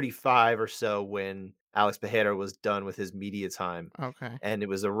 3:35 or so when Alex Pereira was done with his media time. Okay. And it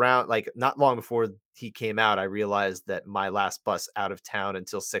was around like not long before he came out, I realized that my last bus out of town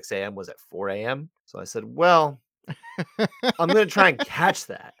until 6 a.m. was at 4 a.m. So I said, well, I'm gonna try and catch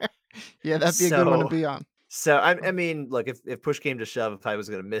that. Yeah, that'd be a good one to So be on. I mean, look, if push came to shove, if I was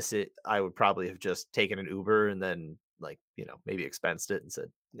gonna miss it, I would probably have just taken an Uber and then like, maybe expensed it and said,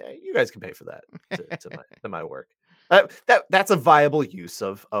 yeah, you guys can pay for that to my work. That's a viable use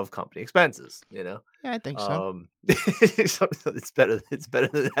of company expenses. Yeah, I think so. So it's better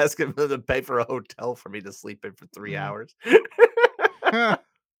than asking them to pay for a hotel for me to sleep in for 3 hours. Huh.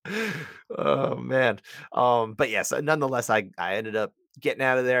 Oh man. But yes, nonetheless, I ended up getting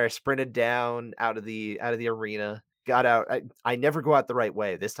out of there. I sprinted down out of the arena. Got out. I never go out the right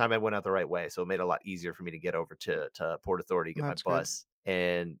way. This time I went out the right way, so it made it a lot easier for me to get over to Port Authority, get my That's good. bus,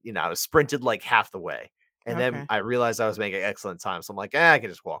 and I was sprinted like half the way, and then Okay. I realized I was making excellent time. So I'm like, I can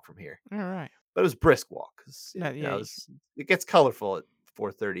just walk from here. All right. But it was brisk walk 'cause, Yeah, it gets colorful at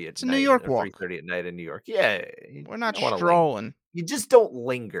 4:30 at it's a New night York or walk. 3:30 at night in New York. Yeah, you We're not don't wanna linger. strolling. You just don't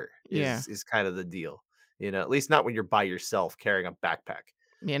linger Yeah. is kind of the deal, at least not when you're by yourself carrying a backpack.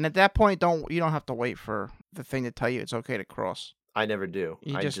 Yeah, and at that point, you don't have to wait for the thing to tell you it's okay to cross. I never do.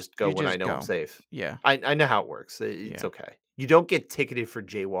 You I just just go you when I just know I'm go. safe. Yeah. I know how it works. It's Yeah. okay. You don't get ticketed for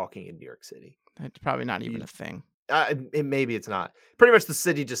jaywalking in New York City. It's probably not even You a thing. maybe it's not. Pretty much the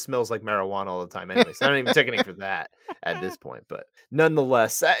city just smells like marijuana all the time anyway, so I'm not even ticketing for that at this point, but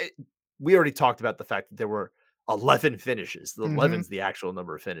nonetheless, we already talked about the fact that there were 11 finishes. The Mhm. 11's the actual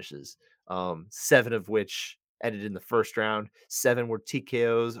number of finishes, 7 of which ended in the first round, 7 were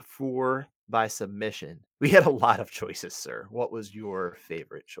TKOs, 4 by submission. We had a lot of choices, sir. What was your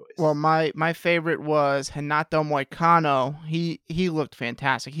favorite Well, choice? my favorite was Renato Moicano. He looked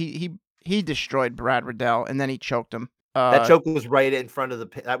fantastic. He destroyed Brad Riddell, and then he choked him. That choke was right in front of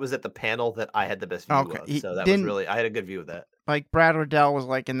that was at the panel that I had the best view Okay. of, He so that was didn't really I had a good view of that. like Brad Riddell was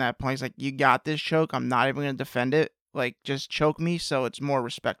like in that point. He's like, "You got this choke. I'm not even gonna defend it. Like, just choke me, so it's more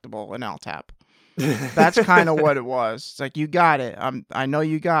respectable, and I'll tap." That's kind of what it was. It's like, "You got it. I know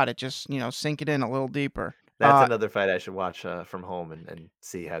you got it. Just sink it in a little deeper." That's another fight I should watch, from home and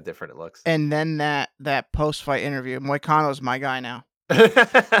see how different it looks. And then that post fight interview, Moicano's my guy now.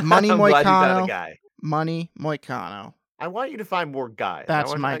 Money I'm glad you found a Moicano, guy. Money Moicano. I want you to find more guys.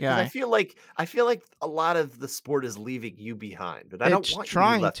 That's my Because I guy. feel like a lot of the sport is leaving you behind, but I don't It's want you to be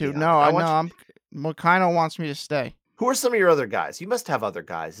trying left to. behind. No, I I want know. you Moicano wants me to stay. Who are some of your other guys? You must have other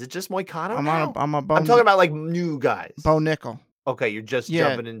guys. Is it just Moicano now? I'm a I'm talking about, like, new guys. Bo Nickel. Okay, you're just Yeah,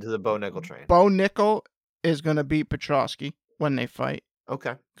 jumping into the Bo Nickel train. Bo Nickel is gonna beat Petrosky when they fight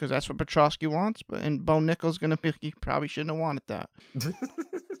Okay. because that's what Petrosky wants. And Bo Nickel's gonna be. He probably shouldn't have wanted that. I guess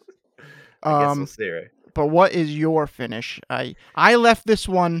we'll Um, see, right? but what is your finish? I left this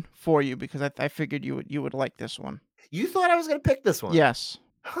one for you because I figured you would like this one. You thought I was gonna pick this one? Yes.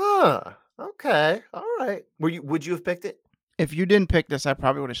 Huh. Okay. All right. Would you have picked it? If you didn't pick this, I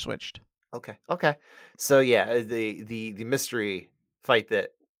probably would have switched. Okay. Okay. So yeah, the mystery fight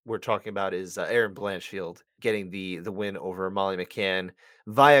that we're talking about is Aaron Blanchfield getting the win over Molly McCann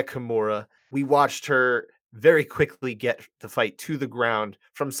via Kimura. We watched her very quickly get the fight to the ground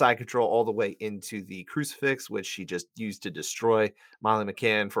from side control all the way into the crucifix, which she just used to destroy Molly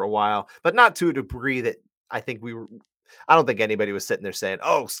McCann for a while, but not to a degree that I think we were. I don't think anybody was sitting there saying,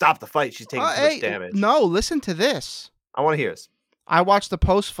 "Oh, stop the fight! She's taking too much Hey, damage." no, listen to this. I want to hear this. I watched the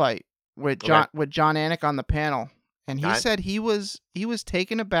post fight with Okay. John Anik on the panel, and he I, said he was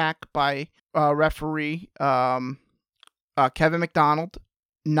taken aback by referee Kevin McDonald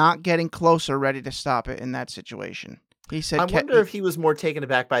not getting closer, ready to stop it in that situation. He said, I wonder if he was more taken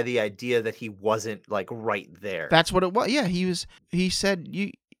aback by the idea that he wasn't like right there. "That's what it was." Yeah, he was. He said,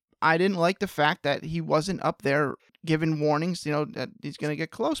 I didn't like the fact that he wasn't up there giving warnings. That he's going to get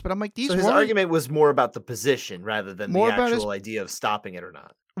close. But I'm like, these So his weren't argument was more about the position rather than the more about his actual idea of stopping it or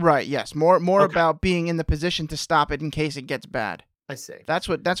not. right. Yes, more Okay. about being in the position to stop it in case it gets bad. I see. That's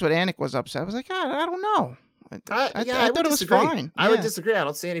what Anik was upset. I was like, I don't know. Yeah, I I thought would it was disagree. fine. I would Yeah, disagree. I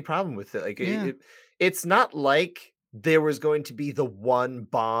don't see any problem with it. Like yeah, it's not like there was going to be the one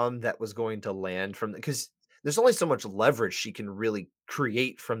bomb that was going to land from because there's only so much leverage she can really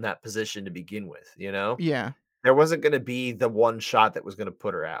create from that position to begin with, you know? yeah. There wasn't going to be the one shot that was going to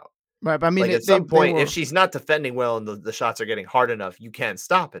put her out. Right, but I mean, Like at some they point, if were she's not defending well and the shots are getting hard enough, you can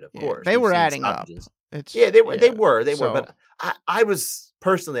stop it, of yeah course. they We've were seen adding up. stoppages. It's Yeah, they were, yeah. So but I was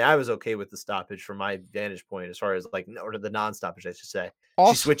personally, I was okay with the stoppage from my vantage point as far as like, or the non-stoppage, I should say. She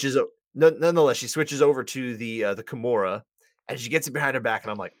also, switches, nonetheless, she switches over to the Kimura, and she gets it behind her back,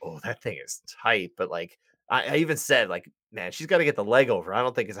 and I'm like, oh, that thing is tight. But like, I even said, like, man, she's got to get the leg over. I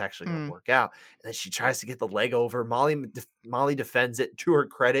don't think it's actually going to mm, work out. And then she tries to get the leg over. Molly defends it to her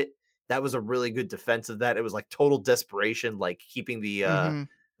credit. That was a really good defense of that. It was like total desperation, like keeping mm-hmm.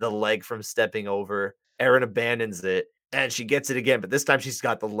 the leg from stepping over. Erin abandons it and she gets it again, but this time she's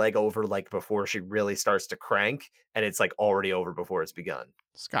got the leg over like before she really starts to crank, and it's like already over before it's begun.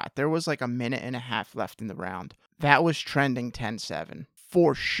 Scott, there was like a minute and a half left in the round. That was trending 10-7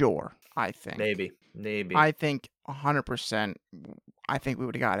 for sure. I think. Maybe. I think 100%. I think we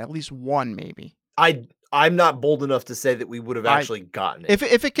would have got at least one, maybe. I'm not bold enough to say that we would have I actually gotten it.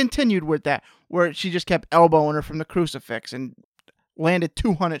 if it continued with that, where she just kept elbowing her from the crucifix and landed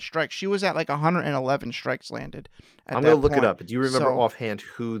 200 strikes. She was at like 111 strikes landed at I'm gonna that look it point. up. Do you remember So offhand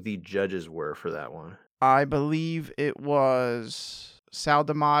who the judges were for that one? I believe it was Sal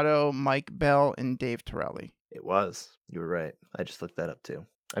D'Amato, Mike Bell, and Dave Torelli. It was. You were right. I just looked that up too.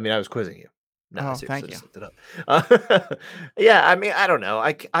 I mean, I was quizzing you. No, I Oh, seriously thank you. just looked it up. Yeah, I mean, I don't know.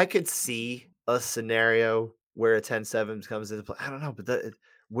 I could see a scenario where a 10-7 comes into play. I don't know, but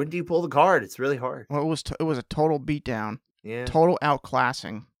when do you pull the card? It's really hard. Well, it was a total beatdown, Yeah, total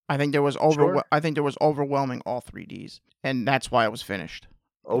outclassing. sure. I think there was overwhelming all 3Ds, and that's why it was finished.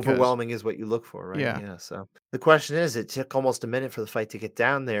 Because Overwhelming is what you look for, right? yeah, Yeah. So the question is, it took almost a minute for the fight to get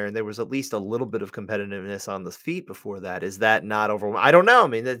down there, and there was at least a little bit of competitiveness on the feet before that. Is that not overwhelming? I don't know. I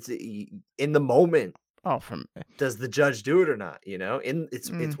mean, that's in the moment. oh from Does the judge do it or not? You know, it's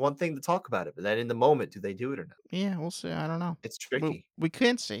mm, one thing to talk about it, but then in the moment, do they do it or not? yeah, we'll see. I don't know. It's tricky. We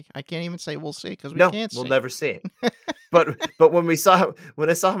can't see. I can't even say we'll see because we No, can't we'll see. never see it. But when I saw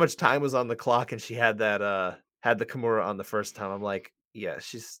how much time was on the clock and she had that had the Kimura on the first time, I'm like, yeah,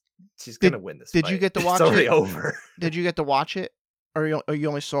 she's Did gonna win this Did you fight. get to It's watch already it? over. Did you get to watch it, or you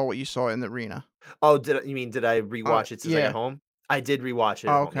only saw what you saw in the arena? Oh, did I Oh rewatch it since I got yeah. home? I did rewatch it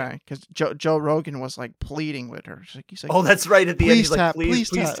at Oh, home, yeah. okay. Because Joe Rogan was like pleading with her. He's like, Oh, that's right. At the end, please he's like, tap, "Please, please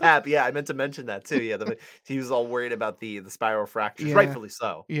please tap. tap." Yeah, I meant to mention that too. Yeah, he was all worried about the spiral fractures, Yeah, rightfully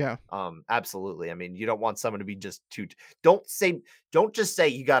so. yeah. Absolutely. I mean, you don't want someone to be just too. Don't say, don't just say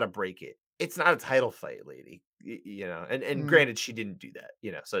you got to break it. It's not a title fight, lady. You know, and Mm, granted, she didn't do that.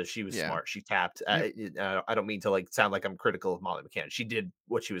 You know, so she was yeah. smart. She tapped. Yep. I don't mean to like sound like I'm critical of Molly McCann. She did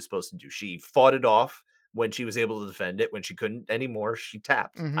what she was supposed to do. She fought it off when she was able to defend it. When she couldn't anymore, she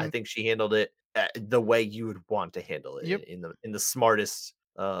tapped. I Mhm. think she handled it the way you would want to handle it Yep. in the smartest,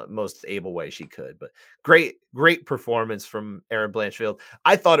 most able way she could. But great performance from Aaron Blanchfield.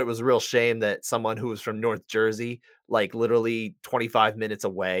 I thought it was a real shame that someone who was from North Jersey, like literally 25 minutes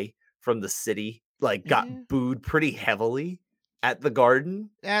away from the city, like Yeah. got booed pretty heavily at the Garden.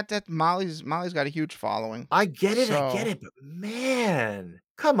 That Molly's got a huge following. I So get it, but man,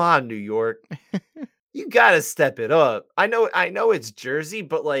 come on, New York. You gotta step it up. I know it's Jersey,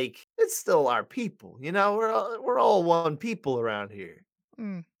 but like it's still our people. You know, we're all one people around here.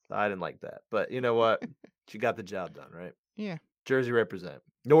 mm, So I didn't like that, but you know what? She got the job done, right? yeah. Jersey represent.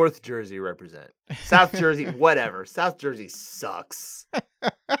 North Jersey represent. South Jersey, whatever. South Jersey sucks,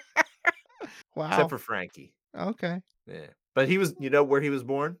 except Wow. for Frankie. Okay. Yeah, but he was. You know where he was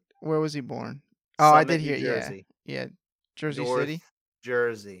born? Where was he born? Oh, I did Summit, New hear. Yeah. Jersey. Yeah. Jersey North City.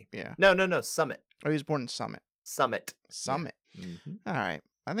 Jersey. Yeah. No. Summit. Oh, he was born in Summit. Summit. Yeah. Summit. Mhm. All right.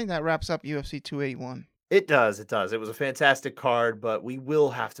 I think that wraps up UFC 281. It does, it does. It was a fantastic card, but we will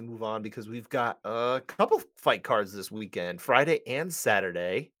have to move on because we've got a couple fight cards this weekend, Friday and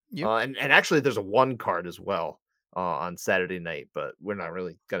Saturday. Yep. And actually there's a one card as well on Saturday night, but we're not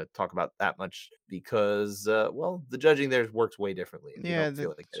really going to talk about that much because well, the judging there works way differently and we Yeah. don't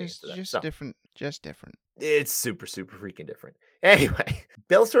feel like getting into that. Just So, different. Just different. it's super freaking different. Anyway,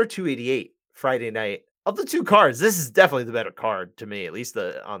 Bellator 288 Friday night. Of the two cards, this is definitely the better card to me, at least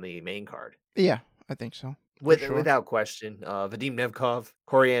the on the main card. Yeah, I think so for sure. Without question, Vadim Nemkov,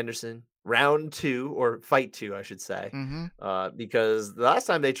 Corey Anderson, round 2 or fight 2, I should say, Mm-hmm. because the last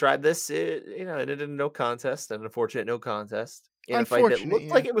time they tried this, it ended in no contest, an unfortunate no contest. in a fight that Unfortunate, looked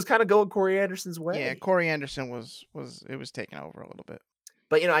yeah. like it was kind of going Corey Anderson's Yeah, way. Corey Anderson was taking over a little bit.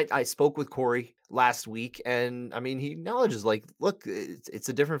 But, I spoke with Corey last week, and I mean, he acknowledges, like, look, it's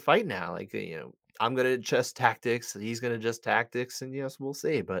a different fight now. Like, I'm gonna adjust tactics, he's gonna adjust tactics, and yes, we'll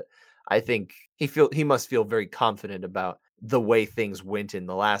see. But I think he must feel very confident about the way things went in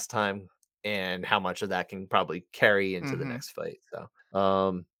the last time and how much of that can probably carry into the Mhm. next fight.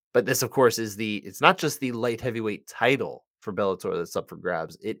 So, but this, of course, it's not just the light heavyweight title for Bellator that's up for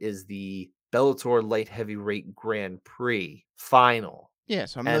grabs. It is the Bellator light heavyweight Grand Prix final Yeah,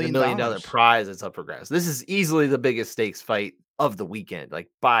 so and the $1,000,000 $1,000,000. prize that's up for grabs. This is easily the biggest stakes fight of the weekend, like,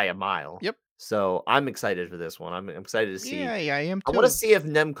 by a mile. Yep. So, I'm excited for this one. I'm excited to see. Yeah, yeah, I am I wanna too. see if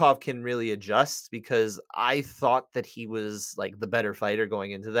Nemkov can really adjust because I thought that he was, like, the better fighter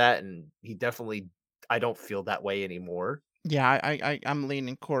going into that, and he definitely I don't feel that way anymore. Yeah, I'm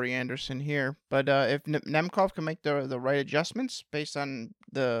leaning Corey Anderson here, but if Nemkov can make the right adjustments based on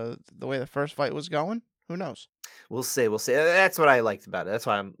the way the first fight was going, who knows? We'll see. That's what I liked about it. That's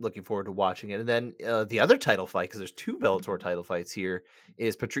why I'm looking forward to watching it. And then the other title fight, because there's two Bellator title fights here,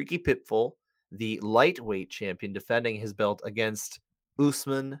 is Patricky Pitbull, the lightweight champion, defending his belt against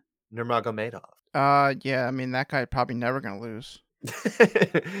Usman Nurmagomedov. Yeah, I mean that guy probably never gonna lose.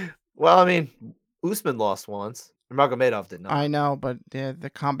 Well, I mean, Usman lost once. Nurmagomedov did I not. know, but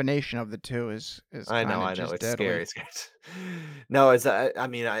the combination of the two is kind of I know. just It's deadly. scary. It's scary. No, I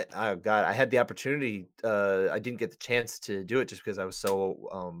mean, God, I had the opportunity. I didn't get the chance to do it just because I was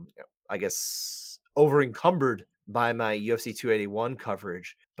so, I guess, over encumbered by my UFC 281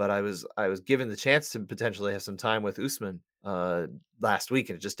 coverage. But I was given the chance to potentially have some time with Usman last week,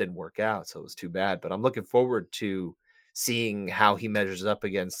 and it just didn't work out. So it was too bad. But I'm looking forward to seeing how he measures up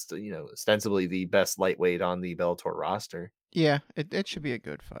against, ostensibly the best lightweight on the Bellator roster. Yeah, it should be a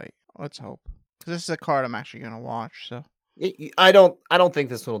good fight. Let's hope, because this is a card I'm actually gonna watch. So I don't think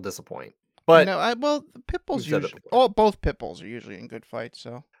this one will disappoint, but no, I well the we've Pitbulls said that usually before. oh both Pitbulls are usually in good fights.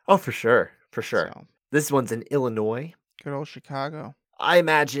 So Oh, for sure, for sure. so This one's in Illinois. good old Chicago. I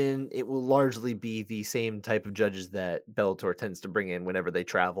imagine it will largely be the same type of judges that Bellator tends to bring in whenever they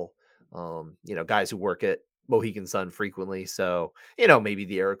travel. Guys who work at Mohegan Sun frequently. So, maybe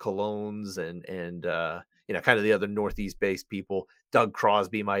the Eric Colognes and kind of the other Northeast based people. Doug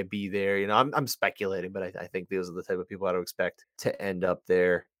Crosby might be there. I'm speculating, but I think those are the type of people I'd expect to end up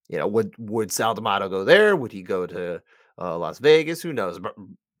there. Would Sal D'Amato go there? Would he go to Las Vegas? Who knows?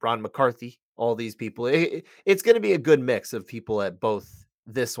 Ron McCarthy, all these people. It's going to be a good mix of people at both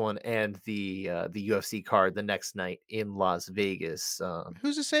this one and the UFC card the next night in Las Vegas.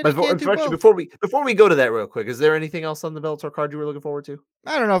 Who's to say But they can't do actually, both? before we go to that real quick, is there anything else on the Bellator card you were looking forward to?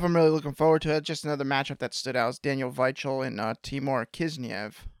 I don't know if I'm really looking forward to it. Just another matchup that stood out is Daniel Weichel and Timur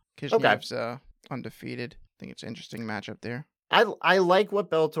Kisnev. Okay. Kisnev's undefeated. I think it's an interesting matchup there. I like what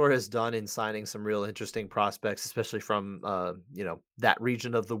Bellator has done in signing some real interesting prospects, especially from that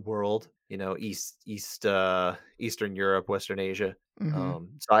region of the world. Eastern Europe, Western Asia. Hmm.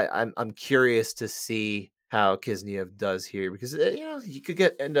 So I'm curious to see how Kisnev does here because he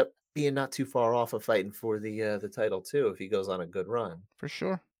could end up being not too far off of fighting for the title too if he goes on a good run. For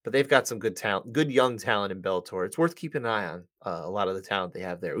sure. But they've got some good talent, good young talent in Bellator. It's worth keeping an eye on a lot of the talent they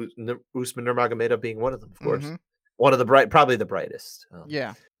have there. Usman Nurmagomedov being one of them, of course. Hmm. One of probably the brightest.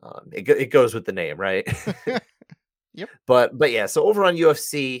 Yeah. It goes with the name, right? Yep. But yeah, so over on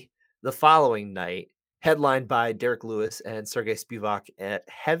UFC the following night, headlined by Derek Lewis and Sergey Spivak at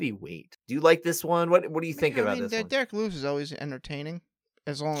heavyweight. Do you like this one? What do you think Yeah, I about mean, this one? Derek Lewis is always entertaining,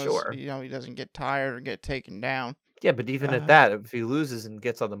 as long as Sure. he doesn't get tired or get taken down. Yeah, but even at Uh, that, if he loses and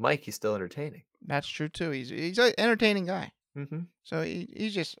gets on the mic, he's still entertaining. that's true too. He's an entertaining guy. Hmm. So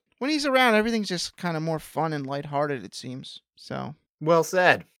he's just when he's around, everything's just kind of more fun and lighthearted. It seems. So Well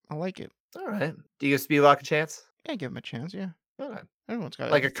said. I like it. All right. Do you give Spivak a chance? Yeah, give him a chance. Yeah, Okay. everyone's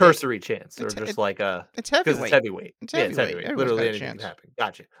got Like it. a cursory chance, or It's just like a it's because it's heavyweight. heavyweight. It's Yeah, it's heavyweight. heavyweight. Everyone's got Literally a anything can chance. happen.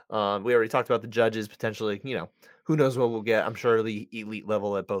 Gotcha. We already talked about the judges potentially. Who knows what we'll get? I'm sure the elite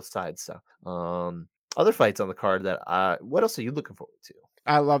level at both sides. So, other fights on the card that what else are you looking forward to?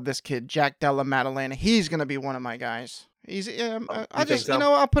 I love this kid, Jack Della Maddalena. He's gonna be one of my guys. He's Oh, I'll you think just so?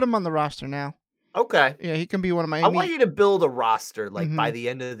 I'll put him on the roster now. Okay. Yeah, he can be one of my I want you to build a roster like by Mm-hmm. the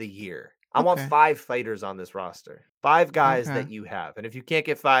end of the year. I want Okay. 5 fighters on this roster. 5 guys Okay. that you have. And if you can't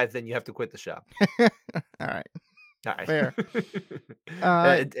get 5, then you have to quit the show. All right. All right. Fair.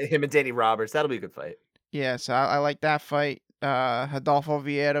 Uh, Him and Danny Roberts, that'll be a good fight. yeah. So I like that fight. Adolfo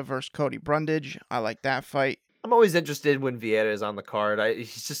Vieira versus Cody Brundage. I like that fight. I'm always interested when Vieira is on the card.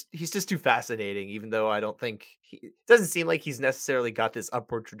 He's just too fascinating. Even though I don't think it doesn't seem like he's necessarily got this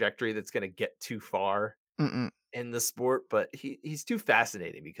upward trajectory that's going to get too far. Mm-mm. in the sport, but he's too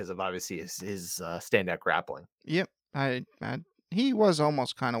fascinating because of obviously his standout grappling. Yep. He was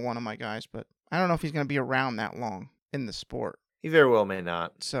almost kind of one of my guys, but I don't know if he's going to be around that long in the sport. He very well may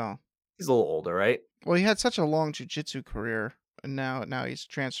not. So, He's a little older, right? well, he had such a long jiu-jitsu career, and now he's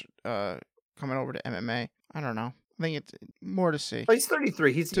coming over to MMA. I don't know. I think it's more to see. Oh, he's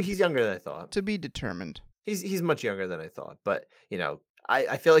 33. He's younger than I thought. To be determined. He's much younger than I thought, but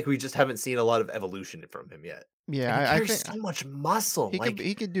I feel like we just haven't seen a lot of evolution from him yet. And he Yeah, I carries think so much muscle.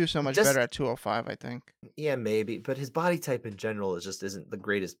 he could do so much just better at 205, I think. yeah, maybe, but his body type in general isn't the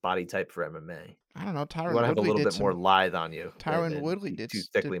greatest body type for MMA. I don't know. You want to have a little bit more lithe on you Tyron than Woodley too did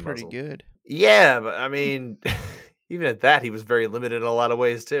thickly pretty muscled. good. Yeah, but I mean, even at that, he was very limited in a lot of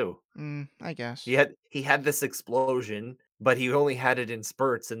ways too. I guess. He had this explosion, but he only had it in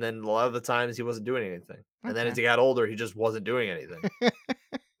spurts, and then a lot of the times he wasn't doing anything. And then as Okay. he got older, he just wasn't doing anything.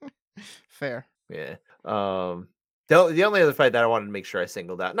 Fair. Yeah. The only other fight that I wanted to make sure I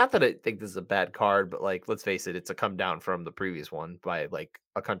singled out, not that I think this is a bad card, but like let's face it, it's a come down from the previous one by like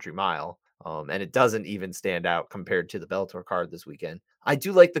a country mile. And it doesn't even stand out compared to the Bellator card this weekend. I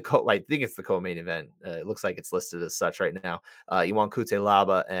do like I think it's the co-main event. It looks like it's listed as such right now. Iwan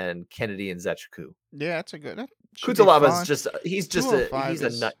Laba and Kennedy and Zechiku. Yeah, that's a good. That should be Kutalaba is fun. just he's 205 a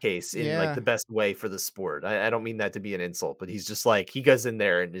is nutcase in like yeah. the best way for the sport. I don't mean that to be an insult, but he's just like he goes in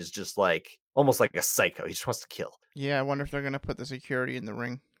there and is just like almost like a psycho. He just wants to kill. Yeah, I wonder if they're gonna put the security in the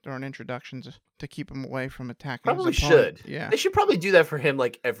ring during introductions to keep him away from attacking Probably his opponent. should. Yeah. They should probably do that for him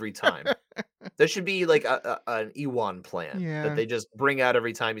like every time. There should be like an E1 plan Yeah. that they just bring out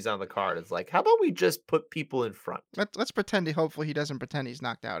every time he's on the card. It's like, how about we just put people in front? Let's pretend hopefully he doesn't pretend he's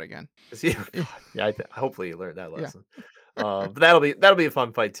knocked out again. Yeah, hopefully you learned that Yeah. lesson. But that'll be a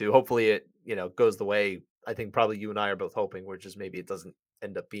fun fight too. Hopefully it goes the way I think probably you and I are both hoping, which is maybe it doesn't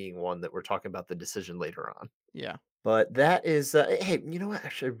end up being one that we're talking about the decision later on. Yeah. But that is, hey, you know what?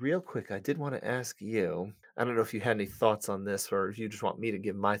 Actually, real quick, I did want to ask you. I don't know if you had any thoughts on this, or if you just want me to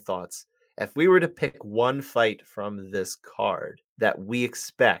give my thoughts. If we were to pick one fight from this card that we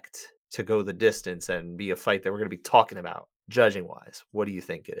expect to go the distance and be a fight that we're going to be talking about, judging wise, what do you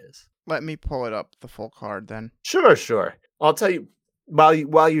think it is? Let me pull it up, the full card then. Sure. I'll tell you while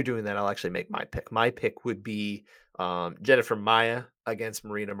you're doing that. I'll actually make my pick. My pick would be Jennifer Maia against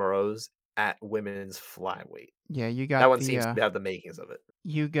Marina Moroz at women's flyweight. Yeah, you got That one seems to have the makings of it.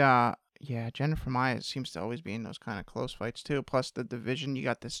 You got Jennifer Maia seems to always be in those kind of close fights too. Plus the division, you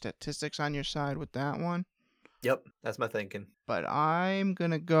got the statistics on your side with that one. Yep, that's my thinking. But I'm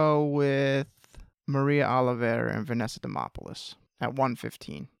gonna go with Maria Oliveira and Vanessa Demopoulos at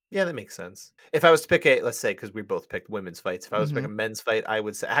 115. Yeah, that makes sense. If I was to pick let's say, because we both picked women's fights, if I was to pick a men's fight, I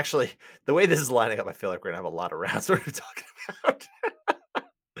would say, actually, the way this is lining up, I feel like we're going to have a lot of rounds we're talking about.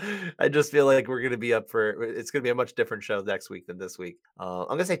 I just feel like we're going to be it's going to be a much different show next week than this week. I'm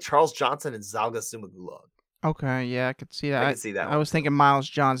going to say Charles Johnson and Zalga Sumagulov. Okay, yeah, I could see that. I can see that I was thinking Miles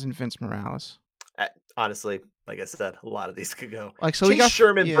Johnson, Vince Morales. Honestly, like I said, a lot of these could go. Like so, Chase we got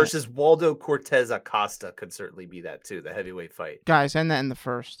Sherman versus Waldo Cortez Acosta could certainly be that too. The heavyweight fight, guys, end that in the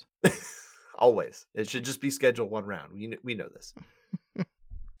first. Always, it should just be scheduled one round. We know this.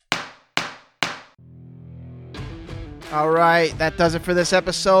 All right, that does it for this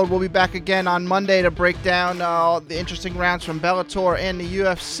episode. We'll be back again on Monday to break down the interesting rounds from Bellator and the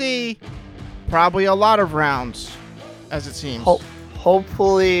UFC. Probably a lot of rounds, as it seems.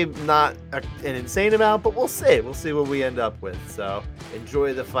 Hopefully not an insane amount, but we'll see. We'll see what we end up with. So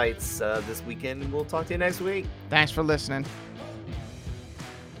enjoy the fights this weekend, and we'll talk to you next week. Thanks for listening.